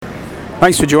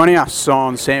Thanks for joining us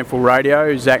on SANFL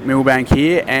Radio. Zach Milbank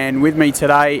here, and with me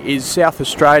today is South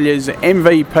Australia's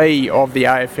MVP of the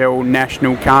AFL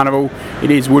National Carnival.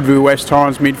 It is Woodville West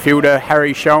Torrens midfielder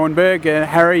Harry Schoenberg.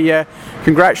 Harry,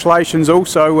 congratulations,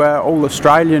 also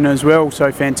All-Australian as well,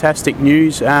 so fantastic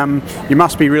news. You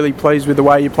must be really pleased with the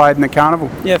way you played in the Carnival.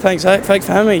 Yeah, thanks, Zach. Thanks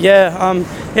for having me.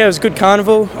 It was a good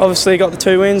Carnival. Obviously got the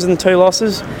 2 wins and the 2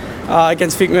 losses.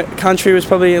 Against Vic Country was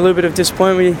probably a little bit of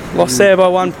disappointment. We lost there by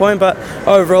 1 point, but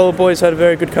overall the boys had a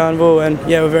very good Carnival, and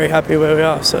we're very happy where we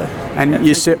are. So. And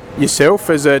yourself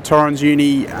as a Torrens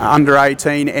Uni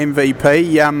under-18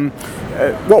 MVP,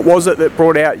 what was it that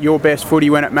brought out your best footy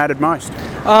when it mattered most?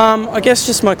 I guess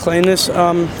just my cleanness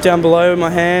down below,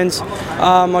 my hands.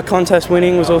 My contest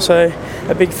winning was also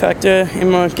a big factor in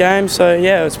my game, so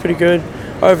it was pretty good.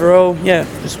 Overall,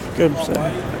 just good.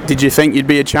 So. Did you think you'd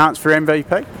be a chance for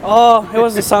MVP? Oh, it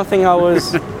wasn't something I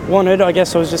was wanted. I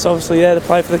guess I was just obviously there to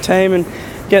play for the team and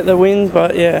get the win,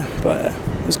 but it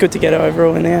was good to get it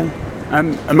overall in the end.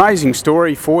 Amazing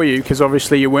story for you, because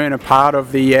obviously you weren't a part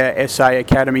of the SA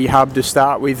Academy hub to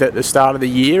start with at the start of the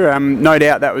year. No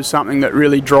doubt that was something that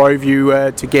really drove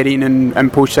you to get in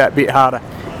and push that bit harder.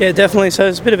 Yeah, definitely. So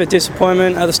it's a bit of a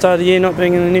disappointment at the start of the year not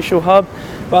being an initial hub,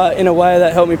 but in a way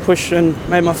that helped me push and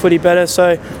made my footy better.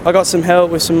 So I got some help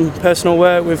with some personal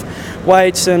work with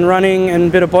weights and running and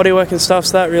a bit of body work and stuff,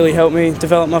 so that really helped me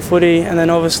develop my footy, and then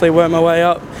obviously worked my way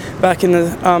up back in the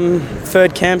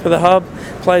third camp of the hub,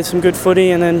 played some good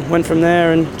footy, and then went from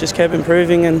there and just kept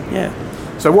improving. And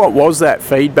So what was that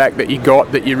feedback that you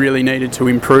got that you really needed to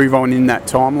improve on in that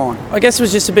timeline? I guess it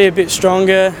was just to be a bit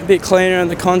stronger, a bit cleaner in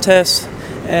the contest,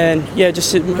 and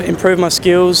just to improve my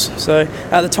skills. So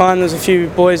at the time there was a few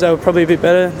boys that were probably a bit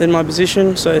better than my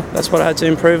position, so that's what I had to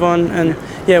improve on, and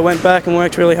went back and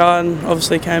worked really hard and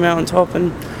obviously came out on top,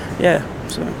 and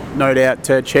so. No doubt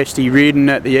Chesty Reardon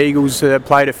at the Eagles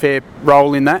played a fair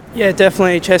role in that? Yeah,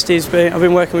 definitely. I've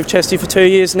been working with Chesty for 2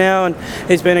 years now, and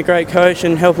he's been a great coach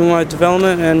and helping my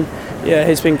development, and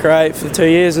he's been great for 2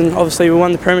 years, and obviously we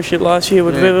won the premiership last year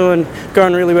with Woodville and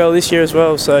going really well this year as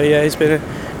well, so he's been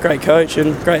a great coach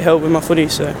and great help with my footy.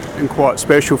 So. And quite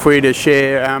special for you to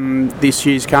share this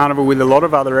year's Carnival with a lot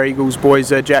of other Eagles boys.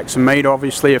 Jackson Mead,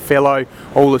 obviously a fellow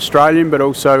All-Australian, but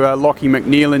also Lockie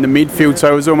McNeil in the midfield,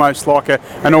 so it was almost like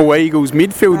an All-Eagles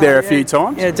midfield there a few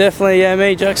times. Yeah, definitely.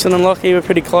 Me, Jackson and Lockie were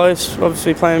pretty close.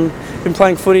 Obviously been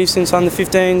playing footy since under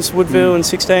 15s, Woodville and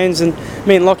 16s, and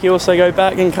me and Lockie also go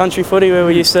back in country footy where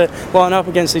we used to line up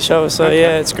against each other, so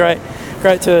it's great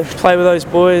to play with those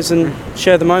boys and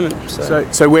share the moment.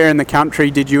 So where in the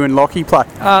country did you and Lockie play?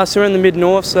 So we're in the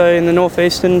mid-north, so in the North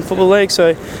Eastern Football League.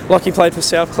 So Lockie played for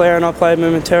South Clare and I played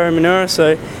Montero Manura.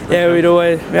 So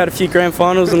we had a few grand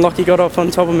finals and Lockie got off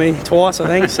on top of me twice, I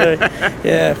think. So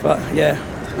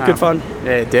good fun.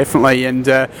 Yeah, definitely. And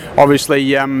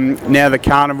obviously now the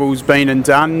Carnival's been and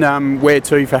done. Where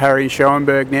to for Harry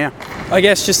Schoenberg now? I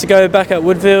guess just to go back at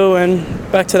Woodville and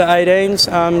back to the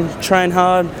 18s, train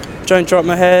hard, don't drop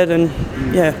my head, and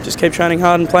just keep training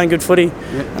hard and playing good footy,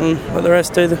 and let the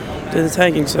rest do the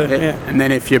taking. So And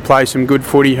then if you play some good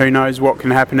footy, who knows what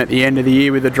can happen at the end of the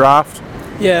year with the draft?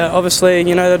 Yeah, obviously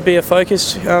that'd be a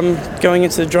focus going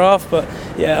into the draft, but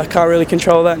I can't really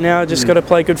control that now. Just got to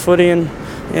play good footy, and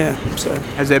so.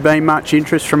 Has there been much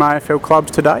interest from AFL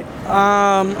clubs to date?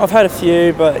 I've had a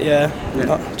few, but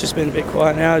just been a bit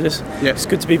quiet now. It's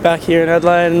good to be back here in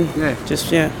Adelaide,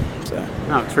 and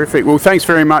Oh, terrific. Well, thanks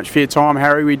very much for your time,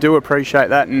 Harry. We do appreciate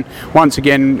that. And once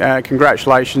again,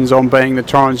 congratulations on being the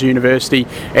Torrens University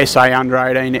SA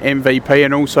Under-18 MVP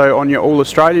and also on your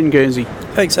All-Australian Guernsey.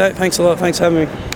 Thanks, Zach. Thanks a lot. Thanks for having me.